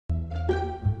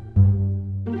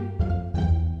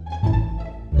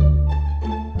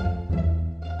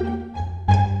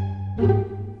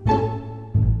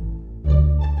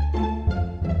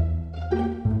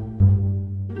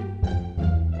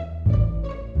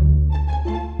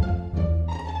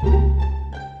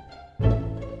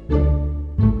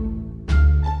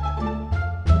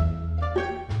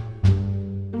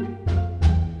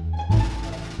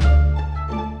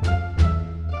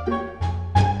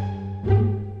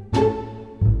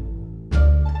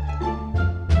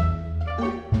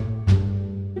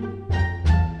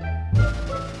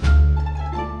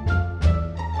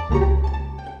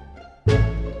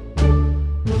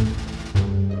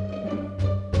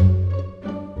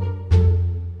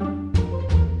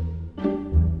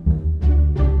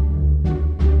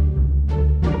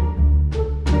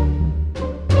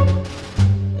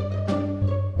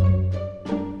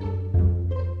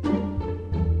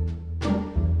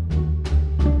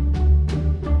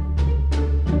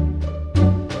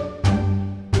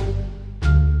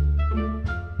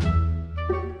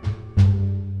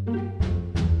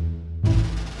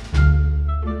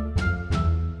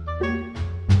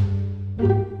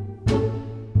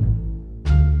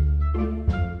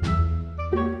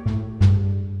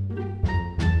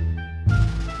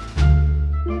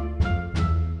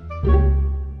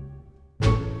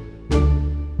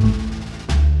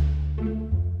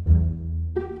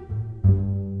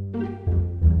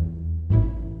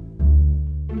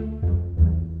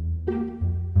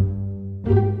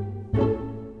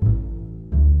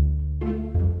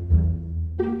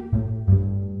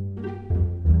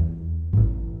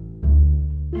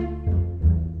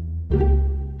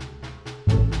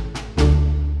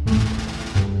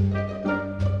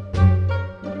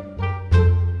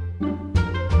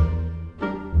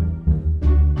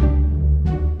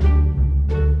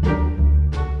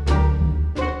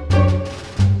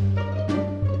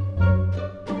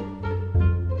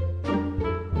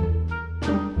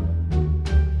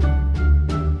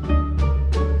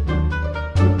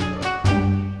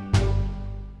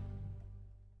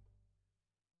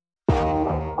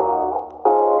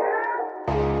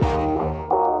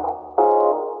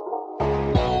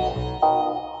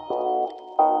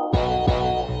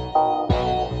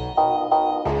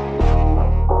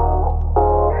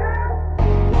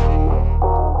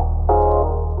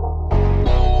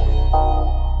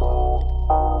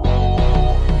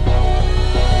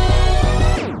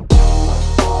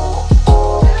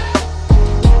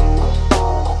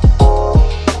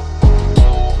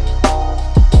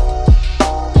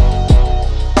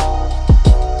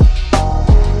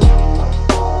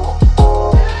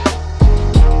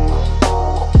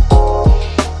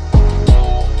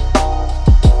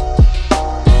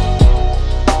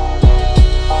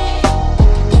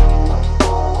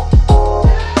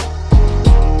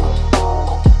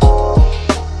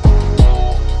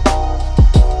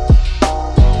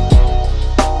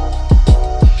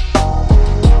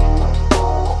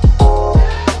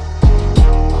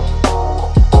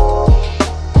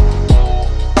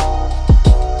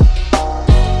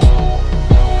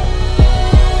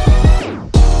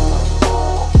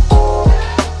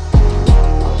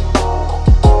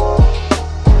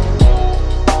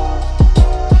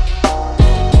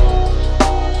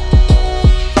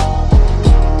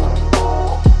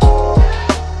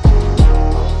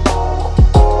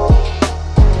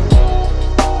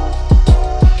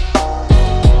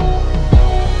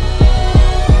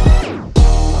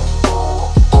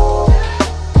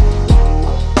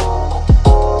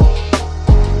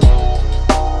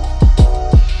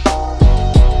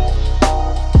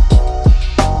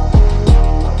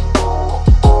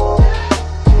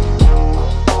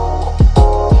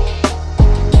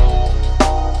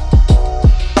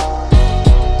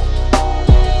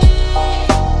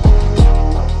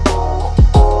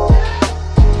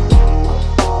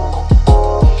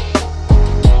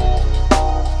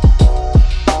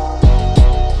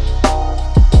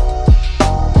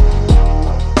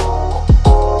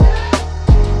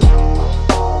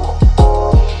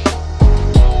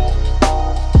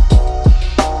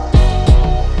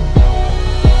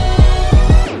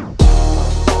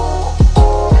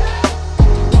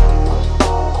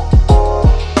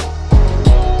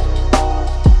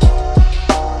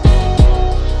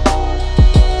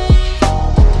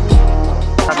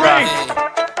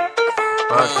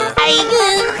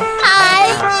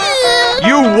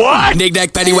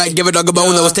Knick-knack, paddywhack, give a dog a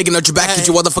bone that was taking out your back. Hit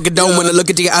you all the fucking dome. When I look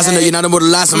into your eyes, I know you're not able to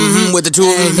last. With the two,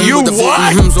 You with the what?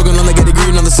 Smoking on the get a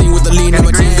green on the scene with the lean. And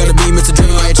my team got a beam, it's a dream.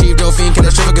 I achieved Dolphin, can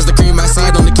I shiver cause the cream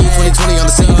outside on the key 2020 on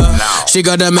the scene. She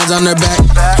got the meds on her back.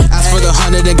 Ask for the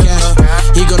 100 in cash.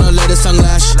 He gonna let his tongue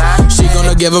lash. She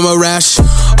gonna give him a rash.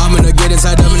 I'm gonna get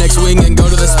inside of my next wing and go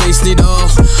to the Space Needle.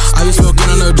 I be smoking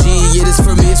on OG, it is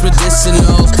for me, it's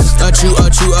medicinal. Achoo,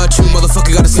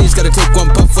 motherfucker gotta sneeze, gotta take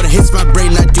one puff. When it hits my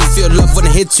brain, I do feel love. When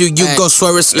it hits you, you go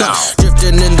swear it's stuck.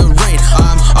 Drifting in the rain,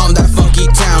 I'm on that funky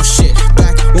town shit.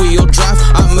 Back wheel drive,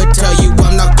 I'ma tell you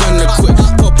I'm not gonna quit.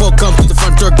 Popo, come through the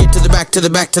front door, get to the back, to the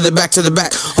back, to the back, to the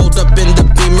back. Hold up in the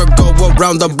Beamer, go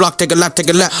around the block, take a lap, take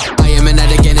a lap. I am an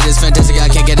addict and it is fantastic, I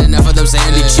can't get enough of them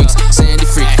sandy cheeks. Sandy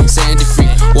freak, sandy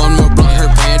freak. One more blunt, her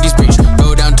panties breach.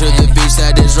 Go down to the beach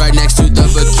that is right next to the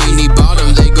Bikini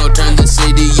Bottom. They go turn the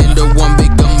city into one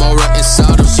big Gomorrah in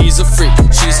Sodom. She's a freak,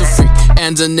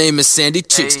 and her name is Sandy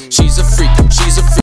Cheeks. She's a freak, she's a freak.